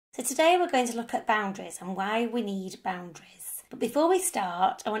So today we're going to look at boundaries and why we need boundaries. But before we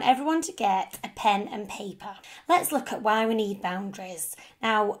start, I want everyone to get a pen and paper. Let's look at why we need boundaries.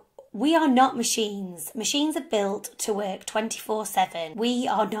 Now, we are not machines. Machines are built to work 24/7. We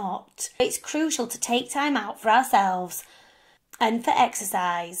are not. It's crucial to take time out for ourselves and for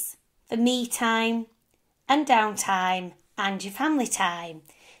exercise, for me time and downtime and your family time.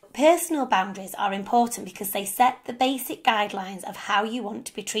 Personal boundaries are important because they set the basic guidelines of how you want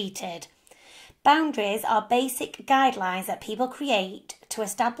to be treated. Boundaries are basic guidelines that people create to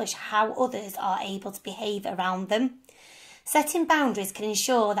establish how others are able to behave around them. Setting boundaries can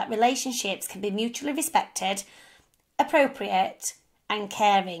ensure that relationships can be mutually respected, appropriate, and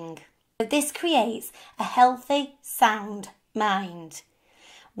caring. This creates a healthy, sound mind.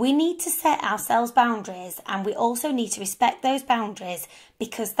 We need to set ourselves boundaries, and we also need to respect those boundaries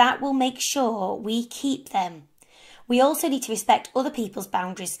because that will make sure we keep them. We also need to respect other people's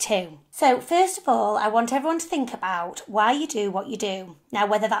boundaries too. So first of all, I want everyone to think about why you do what you do. Now,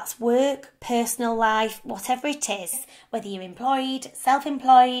 whether that's work, personal life, whatever it is, whether you're employed,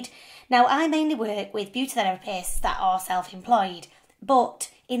 self-employed. Now, I mainly work with beauty therapists that are self-employed, but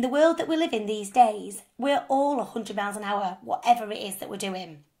in the world that we live in these days, we're all 100 miles an hour, whatever it is that we're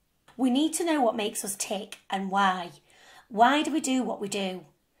doing. We need to know what makes us tick and why. Why do we do what we do?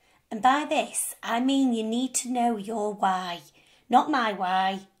 And by this, I mean you need to know your why. Not my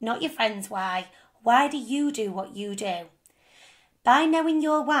why, not your friend's why. Why do you do what you do? By knowing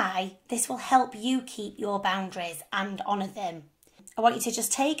your why, this will help you keep your boundaries and honour them. I want you to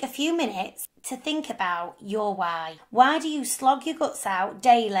just take a few minutes to think about your why. Why do you slog your guts out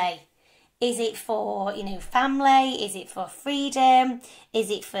daily? Is it for, family? Is it for freedom?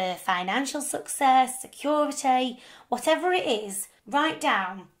 Is it for financial success, security? Whatever it is, write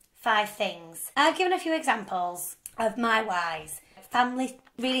down 5 things. I've given a few examples of my whys. Family,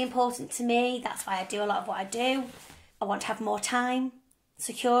 really important to me. That's why I do a lot of what I do. I want to have more time,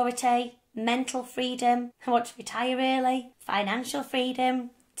 security, mental freedom. I want to retire early, financial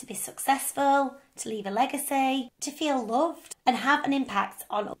freedom, to be successful, to leave a legacy, to feel loved and have an impact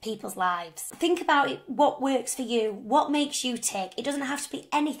on people's lives. Think about it, what works for you, what makes you tick. It doesn't have to be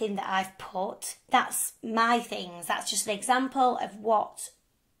anything that I've put. That's my things. That's just an example of what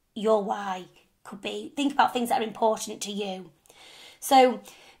your why could be. Think about things that are important to you. So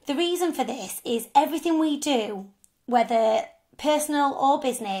the reason for this is everything we do, whether personal or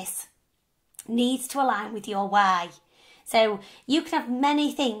business, needs to align with your why. So you can have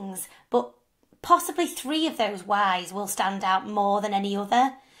many things, but possibly 3 of those whys will stand out more than any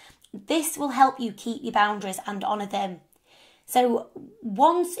other. This will help you keep your boundaries and honour them. So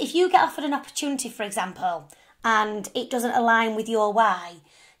if you get offered an opportunity, for example, and it doesn't align with your why,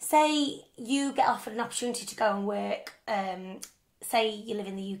 say you get offered an opportunity to go and work, say you live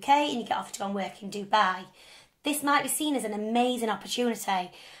in the UK and you get offered to go and work in Dubai. This might be seen as an amazing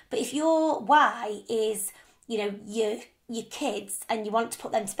opportunity, but if your why is, your kids and you want to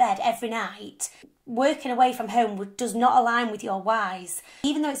put them to bed every night, working away from home does not align with your whys.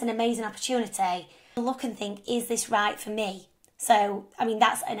 Even though it's an amazing opportunity, look and think, is this right for me? So,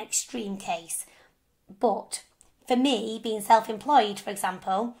 that's an extreme case. But for me, being self-employed, for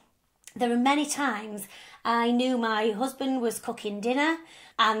example, there are many times I knew my husband was cooking dinner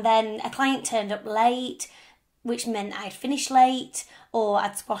and then a client turned up late, which meant I'd finish late or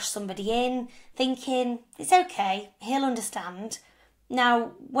I'd squash somebody in, thinking, it's okay, he'll understand.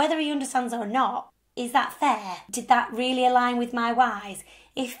 Now, whether he understands or not, is that fair? Did that really align with my whys?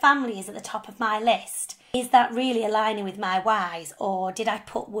 If family is at the top of my list, is that really aligning with my whys, or did I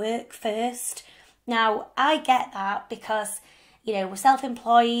put work first? Now, I get that because, we're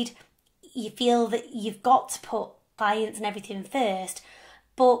self-employed, you feel that you've got to put clients and everything first.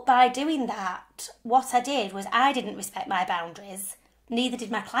 But by doing that, what I did was I didn't respect my boundaries. Neither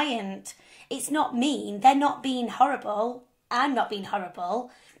did my client. It's not mean. They're not being horrible. I'm not being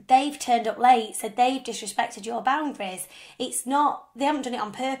horrible. They've turned up late, so they've disrespected your boundaries. It's not, they haven't done it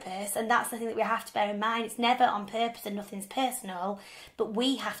on purpose, and that's the thing that we have to bear in mind. It's never on purpose and nothing's personal, but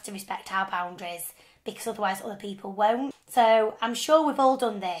we have to respect our boundaries because otherwise other people won't. So I'm sure we've all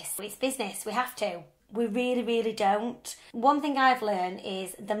done this. It's business, we have to. We really, really don't. One thing I've learned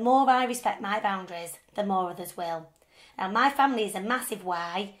is the more I respect my boundaries, the more others will. Now, my family is a massive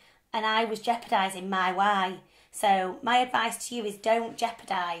why, and I was jeopardising my why. So my advice to you is don't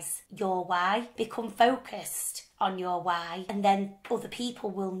jeopardise your why. Become focused on your why, and then other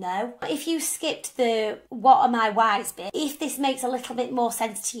people will know. If you skipped the what are my whys bit, if this makes a little bit more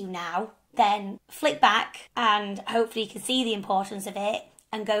sense to you now, then flick back and hopefully you can see the importance of it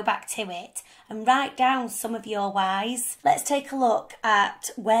and go back to it and write down some of your whys. Let's take a look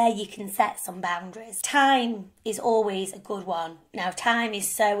at where you can set some boundaries. Time is always a good one. Now, time is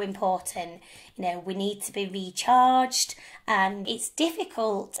so important. You know, we need to be recharged, and it's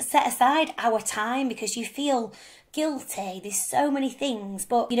difficult to set aside our time because you feel guilty. There's so many things,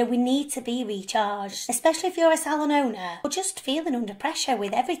 but you know, we need to be recharged, especially if you're a salon owner or just feeling under pressure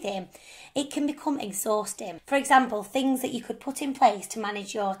with everything. It can become exhausting. For example, things that you could put in place to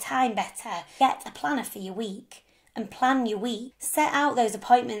manage your time better. Get a planner for your week and plan your week. Set out those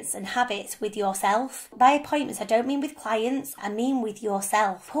appointments and habits with yourself. By appointments, I don't mean with clients, I mean with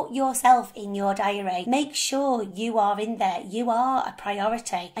yourself. Put yourself in your diary. Make sure you are in there. You are a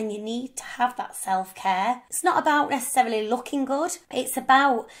priority and you need to have that self-care. It's not about necessarily looking good. It's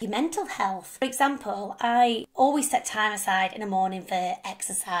about your mental health. For example, I always set time aside in the morning for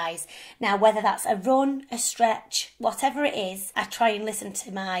exercise. Now, whether that's a run, a stretch, whatever it is, I try and listen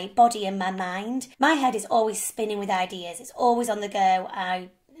to my body and my mind. My head is always spinning with ideas. It's always on the go. I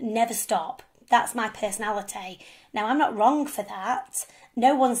never stop. That's my personality. Now, I'm not wrong for that.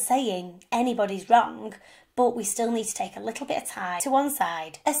 No one's saying anybody's wrong, but we still need to take a little bit of time to one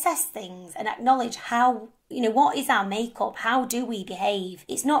side, assess things and acknowledge how, you know, what is our makeup? How do we behave?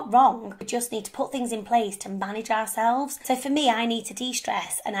 It's not wrong. We just need to put things in place to manage ourselves. So for me, I need to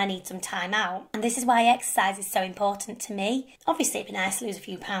de-stress and I need some time out. And this is why exercise is so important to me. Obviously, it'd be nice to lose a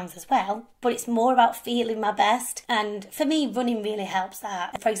few pounds as well, but it's more about feeling my best. And for me, running really helps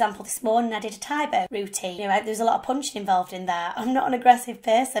that. For example, this morning I did a Tybo routine. You know, there was a lot of punching involved in that. I'm not an aggressive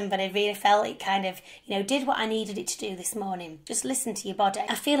person, but I really felt it kind of, you know, did what I needed it to do this morning. Just listen to your body.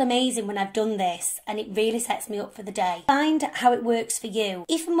 I feel amazing when I've done this, and it really sets me up for the day. Find how it works for you.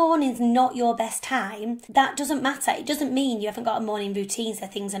 If a morning's not your best time, that doesn't matter. It doesn't mean you haven't got a morning routine so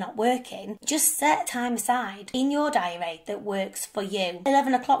things are not working. Just set time aside in your diary that works for you.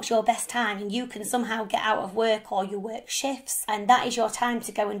 11 o'clock's your best time and you can somehow get out of work or your work shifts, and that is your time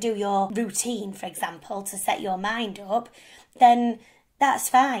to go and do your routine, for example, to set your mind up, then that's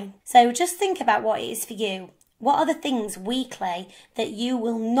fine. So just think about what it is for you. What are the things weekly that you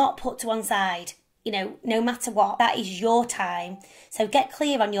will not put to one side? You know, no matter what, that is your time. So get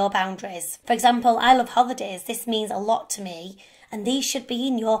clear on your boundaries. For example, I love holidays. This means a lot to me, and these should be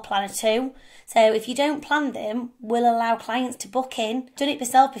in your planner too. So if you don't plan them, we'll allow clients to book in. Done it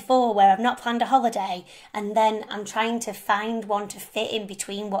myself before where I've not planned a holiday and then I'm trying to find one to fit in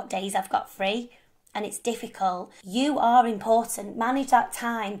between what days I've got free. And it's difficult. You are important. Manage that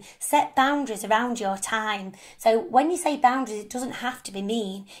time. Set boundaries around your time. So when you say boundaries, it doesn't have to be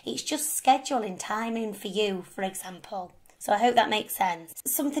mean. It's just scheduling time in for you, for example. So I hope that makes sense.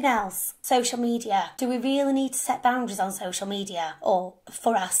 Something else, social media. Do we really need to set boundaries on social media or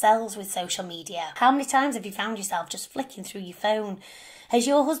for ourselves with social media? How many times have you found yourself just flicking through your phone? Has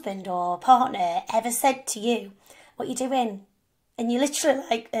your husband or partner ever said to you, what you doing? And you're literally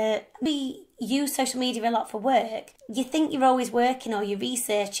like, we use social media a lot for work. You think you're always working or you're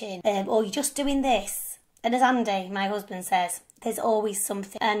researching or you're just doing this. And as Andy, my husband, says, there's always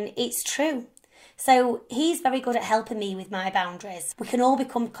something. And it's true. So he's very good at helping me with my boundaries. We can all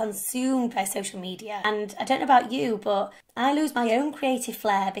become consumed by social media. And I don't know about you, but I lose my own creative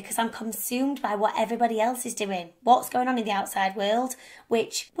flair because I'm consumed by what everybody else is doing. What's going on in the outside world,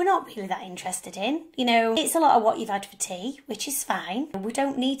 which we're not really that interested in. You know, it's a lot of what you've had for tea, which is fine. We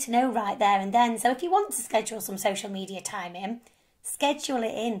don't need to know right there and then. So if you want to schedule some social media time in, schedule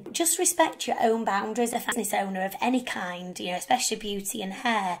it in. Just respect your own boundaries. As a business owner of any kind, you know, especially beauty and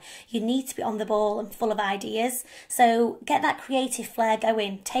hair, you need to be on the ball and full of ideas. So get that creative flair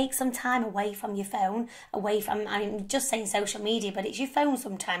going. Take some time away from your phone, away from, I'm just saying social media, but it's your phone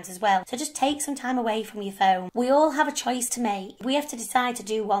sometimes as well. So just take some time away from your phone. We all have a choice to make. We have to decide to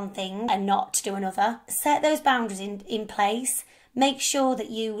do one thing and not to do another. Set those boundaries in place. Make sure that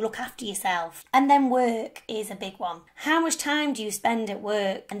you look after yourself. And then work is a big one. How much time do you spend at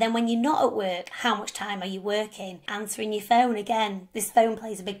work? And then when you're not at work, how much time are you working? Answering your phone again. This phone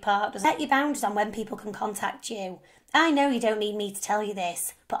plays a big part. Set your boundaries on when people can contact you. I know you don't need me to tell you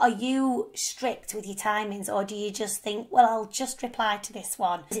this, but are you strict with your timings, or do you just think, well, I'll just reply to this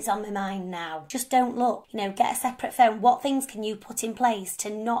one because it's on my mind now? Just don't look. You know, get a separate phone. What things can you put in place to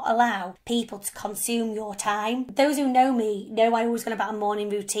not allow people to consume your time? Those who know me know I always go about a morning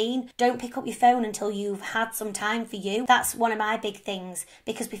routine. Don't pick up your phone until you've had some time for you. That's one of my big things,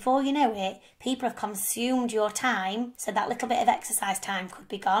 because before you know it, people have consumed your time, so that little bit of exercise time could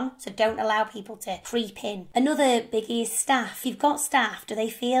be gone. So don't allow people to creep in. Another biggie is staff. If you've got staff, does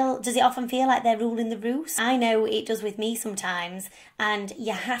it often feel like they're ruling the roost? I know it does with me sometimes, and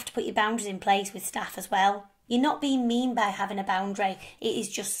you have to put your boundaries in place with staff as well. You're not being mean by having a boundary. It is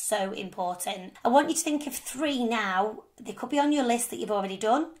just so important. I want you to think of 3 now. They could be on your list that you've already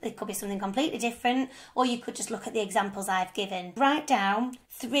done. They could be something completely different, or you could just look at the examples I've given. Write down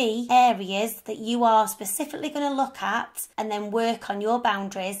 3 areas that you are specifically going to look at and then work on your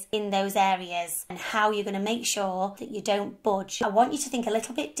boundaries in those areas and how you're going to make sure that you don't budge. I want you to think a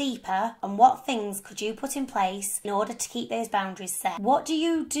little bit deeper on what things could you put in place in order to keep those boundaries set. What do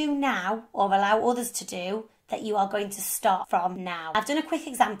you do now or allow others to do that you are going to stop from now? I've done a quick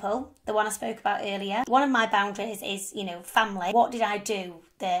example, the one I spoke about earlier. One of my boundaries is, family. What did I do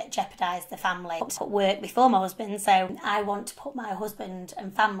that jeopardised the family? I put work before my husband, so I want to put my husband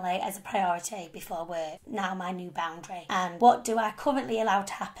and family as a priority before work. Now my new boundary. And what do I currently allow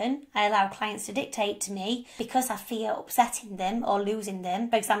to happen? I allow clients to dictate to me because I fear upsetting them or losing them.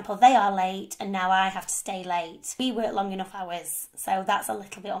 For example, they are late and now I have to stay late. We work long enough hours, so that's a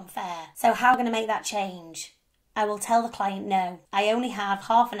little bit unfair. So how am I going to make that change? I will tell the client no. I only have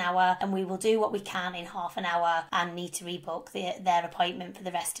half an hour and we will do what we can in half an hour and need to rebook their appointment for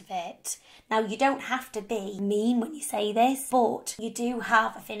the rest of it. Now, you don't have to be mean when you say this, but you do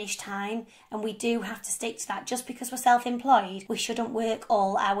have a finish time and we do have to stick to that. Just because we're self-employed, we shouldn't work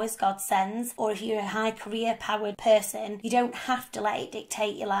all hours God sends, or if you're a high career-powered person, you don't have to let it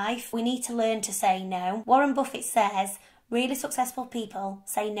dictate your life. We need to learn to say no. Warren Buffett says, really successful people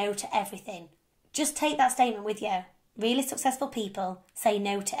say no to everything. Just take that statement with you. Really successful people say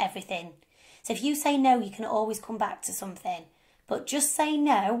no to everything. So if you say no, you can always come back to something. But just say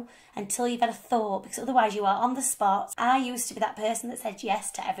no until you've had a thought, because otherwise you are on the spot. I used to be that person that said yes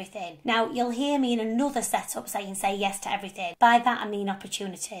to everything. Now, you'll hear me in another setup saying say yes to everything. By that I mean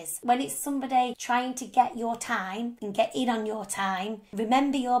opportunities. When it's somebody trying to get your time and get in on your time,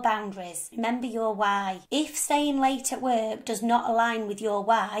 remember your boundaries. Remember your why. If staying late at work does not align with your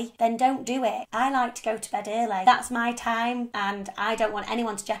why, then don't do it. I like to go to bed early. That's my time and I don't want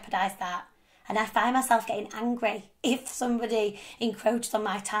anyone to jeopardise that. And I find myself getting angry if somebody encroaches on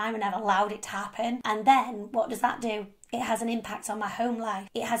my time and I've allowed it to happen. And then what does that do? It has an impact on my home life.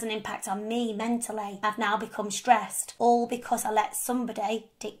 It has an impact on me mentally. I've now become stressed, all because I let somebody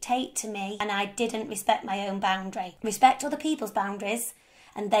dictate to me and I didn't respect my own boundary. Respect other people's boundaries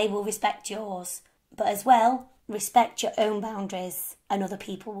and they will respect yours. But as well, respect your own boundaries and other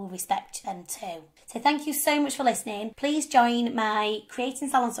people will respect them too. So thank you so much for listening. Please join my Creating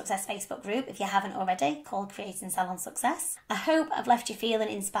Salon Success Facebook group if you haven't already, called Creating Salon Success. I hope I've left you feeling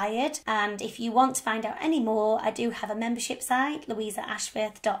inspired, and if you want to find out any more, I do have a membership site,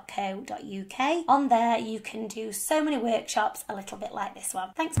 louisaashworth.co.uk. On there you can do so many workshops a little bit like this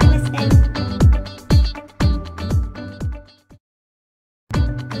one. Thanks for listening.